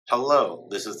Hello,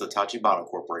 this is the Tachibana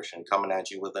Corporation coming at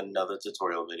you with another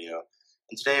tutorial video.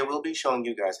 And today we'll be showing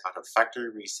you guys how to factory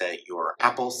reset your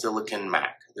Apple Silicon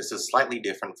Mac. This is slightly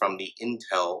different from the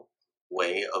Intel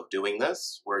way of doing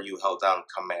this, where you held down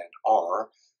Command R.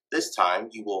 This time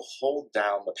you will hold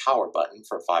down the power button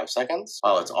for 5 seconds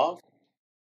while it's off.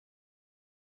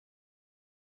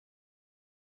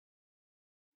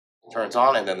 Turns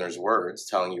on, and then there's words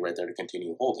telling you right there to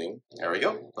continue holding. There we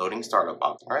go. Loading startup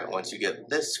box. Alright, once you get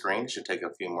this screen, it should take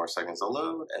a few more seconds to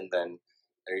load, and then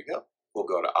there you go. We'll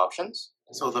go to options.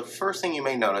 So the first thing you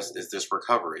may notice is this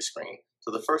recovery screen.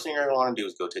 So the first thing you're going to want to do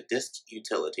is go to Disk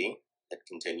Utility, hit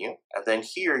continue, and then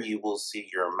here you will see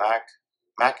your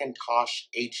Macintosh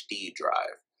HD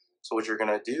drive. So what you're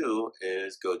going to do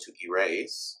is go to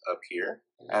erase up here,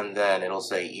 and then it'll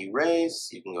say erase.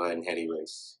 You can go ahead and hit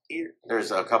erase here.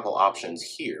 There's a couple options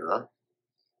here.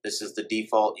 This is the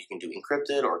default. You can do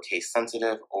encrypted or case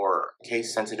sensitive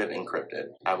encrypted.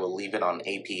 I will leave it on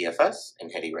APFS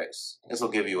and hit erase. This will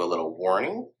give you a little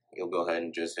warning. You'll go ahead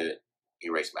and just hit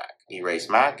erase Mac. Erase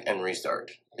Mac and restart.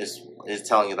 This is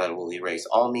telling you that it will erase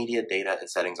all media, data, and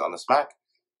settings on this Mac,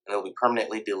 and it'll be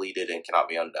permanently deleted and cannot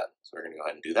be undone. So we're going to go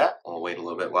ahead and do that. We'll wait a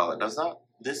little bit while it does that.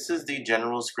 This is the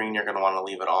general screen you're going to want to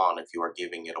leave it on if you are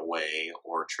giving it away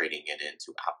or trading it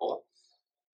into Apple.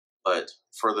 But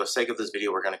for the sake of this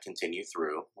video, we're going to continue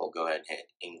through. We'll go ahead and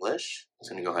hit English. It's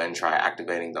going to go ahead and try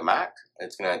activating the Mac.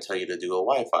 It's going to tell you to do a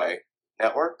Wi-Fi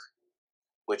network,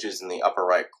 which is in the upper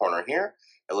right corner here.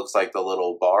 It looks like the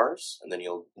little bars, and then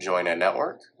you'll join a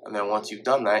network. And then once you've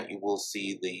done that, you will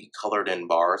see the colored in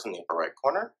bars in the upper right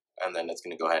corner, and then it's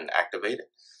going to go ahead and activate it.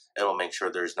 It'll make sure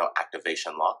there's no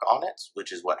activation lock on it,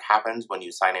 which is what happens when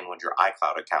you sign in with your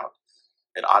iCloud account.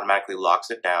 It automatically locks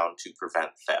it down to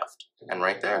prevent theft. And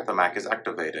right there, the Mac is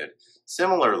activated.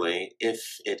 Similarly, if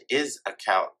it is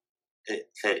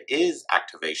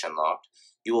activation locked,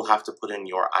 you will have to put in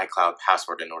your iCloud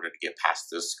password in order to get past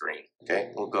this screen.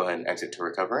 Okay, we'll go ahead and exit to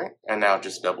recovery. And now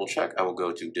just double check. I will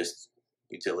go to Disk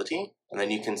Utility. And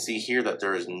then you can see here that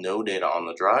there is no data on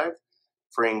the drive,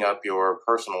 freeing up your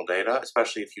personal data,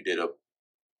 especially if you did a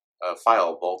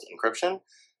file vault encryption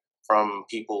from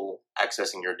people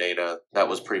accessing your data that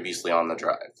was previously on the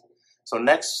drive. So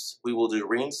next, we will do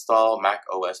reinstall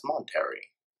macOS Monterey.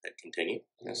 Hit continue.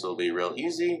 This will be real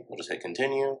easy. We'll just hit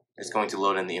continue. It's going to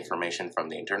load in the information from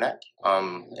the internet.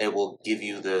 It will give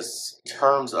you this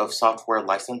terms of software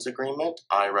license agreement.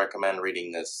 I recommend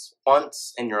reading this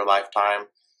once in your lifetime.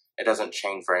 It doesn't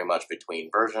change very much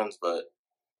between versions, but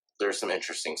there's some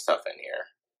interesting stuff in here.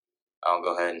 I'll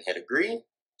go ahead and hit agree.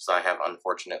 So I have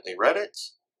unfortunately read it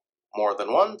more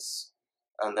than once,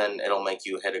 and then it'll make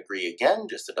you hit agree again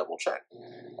just to double check.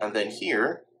 And then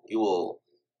here you will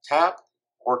tap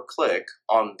or click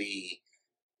on the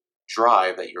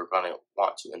drive that you're going to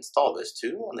want to install this to,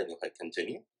 and then you'll hit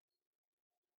continue.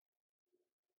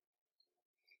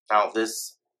 Now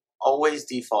this always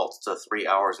defaults to 3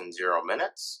 hours and 0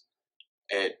 minutes.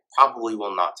 It probably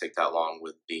will not take that long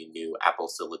with the new Apple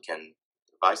Silicon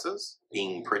devices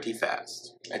being pretty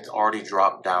fast. It's already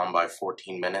dropped down by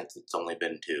 14 minutes. It's only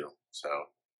been 2, so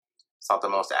it's not the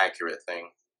most accurate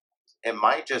thing. It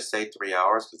might just say 3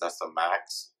 hours because that's the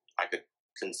max I could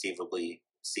conceivably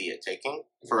see it taking.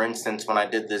 For instance, when I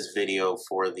did this video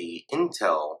for the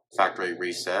Intel factory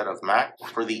reset of Mac,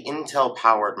 for the Intel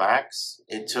powered Macs,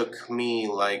 it took me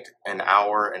like 1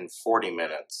 hour and 40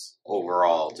 minutes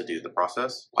overall to do the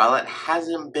process. While it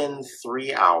hasn't been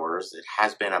 3 hours, it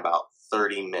has been about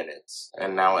 30 minutes,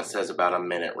 and now it says about 1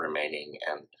 minute remaining,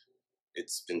 and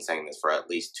it's been saying this for at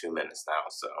least 2 minutes now,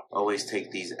 so always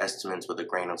take these estimates with a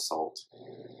grain of salt.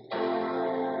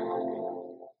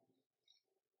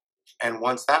 And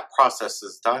once that process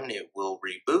is done, it will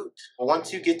reboot.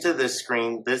 Once you get to this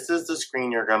screen, this is the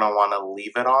screen you're going to want to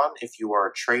leave it on if you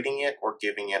are trading it or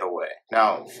giving it away.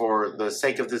 Now, for the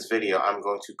sake of this video, I'm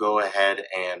going to go ahead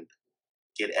and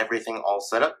get everything all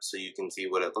set up so you can see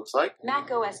what it looks like.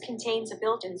 macOS contains a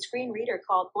built-in screen reader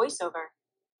called VoiceOver.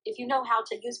 If you know how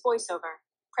to use VoiceOver,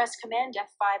 press Command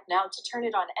F5 now to turn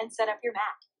it on and set up your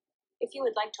Mac. If you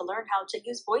would like to learn how to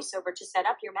use VoiceOver to set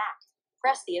up your Mac,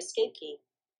 press the Escape key.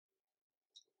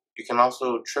 You can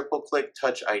also triple-click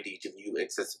Touch ID to view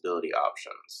accessibility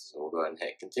options. So we'll go ahead and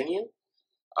hit continue.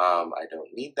 I don't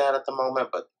need that at the moment,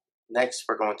 but next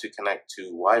we're going to connect to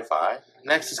Wi-Fi.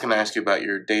 Next it's going to ask you about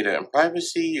your data and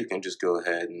privacy. You can just go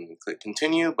ahead and click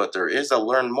continue, but there is a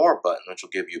learn more button which will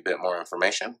give you a bit more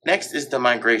information. Next is the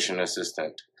migration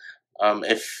assistant.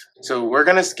 So we're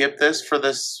going to skip this for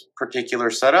this particular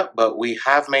setup, but we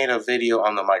have made a video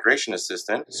on the migration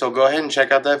assistant. So go ahead and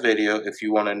check out that video if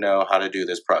you want to know how to do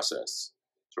this process.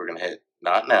 So we're going to hit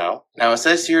not now. Now it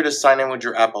says here to sign in with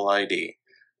your Apple ID.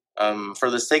 For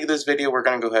the sake of this video, we're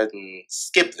going to go ahead and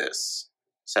skip this.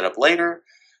 Set up later,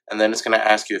 and then it's going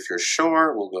to ask you if you're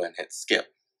sure. We'll go ahead and hit skip.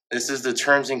 This is the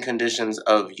terms and conditions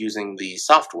of using the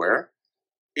software.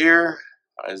 Here,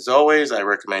 as always, I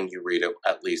recommend you read it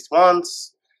at least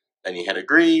once, then you hit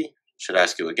agree. Should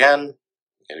ask you again.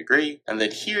 Hit agree, and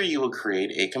then here you will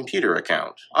create a computer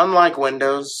account. Unlike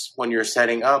Windows, when you're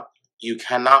setting up, you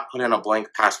cannot put in a blank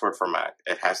password for Mac.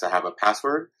 It has to have a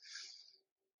password.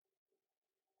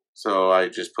 So I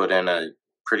just put in a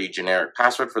pretty generic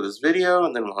password for this video,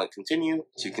 and then we'll hit continue.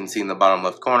 As you can see in the bottom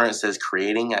left corner, it says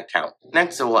creating account.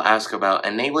 Next, it will ask about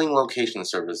enabling location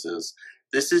services.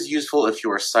 This is useful if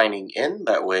you are signing in.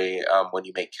 That way, when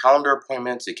you make calendar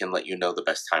appointments, it can let you know the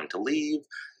best time to leave.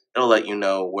 It'll let you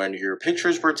know when your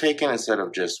pictures were taken instead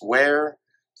of just where.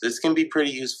 This can be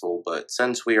pretty useful, but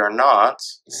since we are not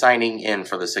signing in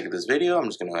for the sake of this video, I'm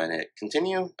just going to go ahead and hit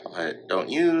continue. I'll hit don't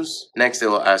use. Next, it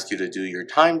will ask you to do your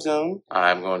time zone.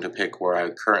 I'm going to pick where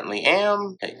I currently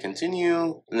am. Hit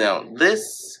continue. Now,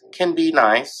 this can be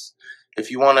nice. If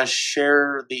you want to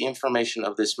share the information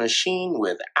of this machine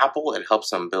with Apple, it helps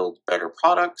them build better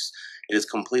products. It is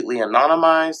completely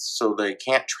anonymized, so they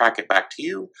can't track it back to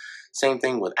you. Same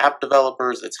thing with app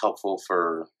developers. It's helpful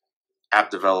for app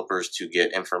developers to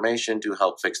get information to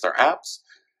help fix their apps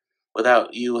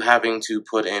without you having to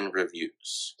put in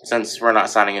reviews. Since we're not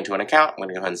signing into an account, I'm going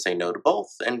to go ahead and say no to both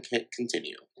and hit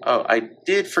continue. Oh, I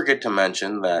did forget to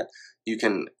mention that you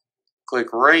can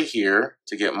click right here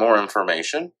to get more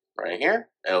information. Right here.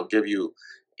 It'll give you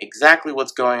exactly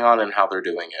what's going on and how they're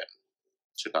doing it.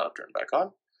 Should not have turned back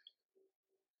on.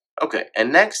 Okay,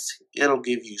 and next it'll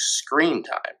give you screen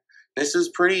time. This is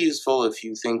pretty useful if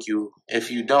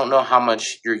you don't know how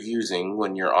much you're using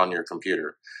when you're on your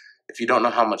computer. If you don't know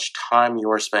how much time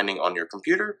you are spending on your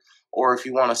computer, or if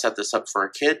you want to set this up for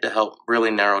a kid to help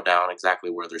really narrow down exactly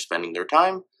where they're spending their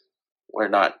time. We're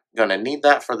not going to need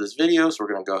that for this video, so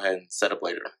we're going to go ahead and set up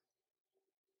later.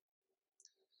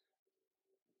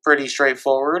 Pretty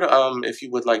straightforward. If you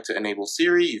would like to enable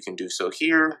Siri, you can do so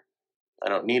here. I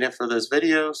don't need it for this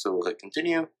video, so we'll hit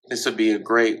continue. This would be a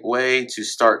great way to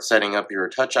start setting up your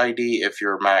Touch ID if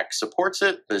your Mac supports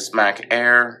it. This MacBook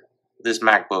Air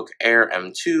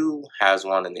M2 has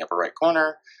one in the upper right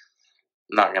corner.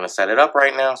 I'm not going to set it up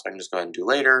right now, so I can just go ahead and do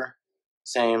later.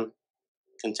 Same,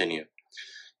 continue.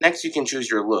 Next, you can choose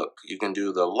your look. You can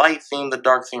do the light theme, the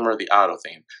dark theme, or the auto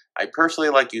theme. I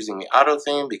personally like using the auto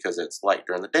theme because it's light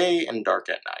during the day and dark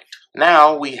at night.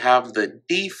 Now we have the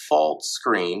default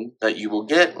screen that you will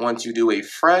get once you do a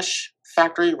fresh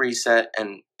factory reset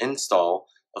and install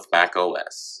of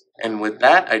macOS. And with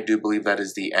that, I do believe that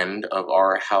is the end of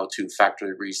our how to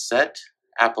factory reset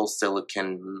Apple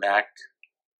Silicon Mac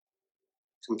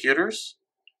computers.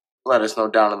 Let us know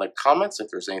down in the comments if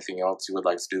there's anything else you would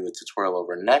like to do a tutorial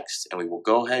over next, and we will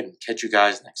go ahead and catch you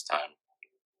guys next time.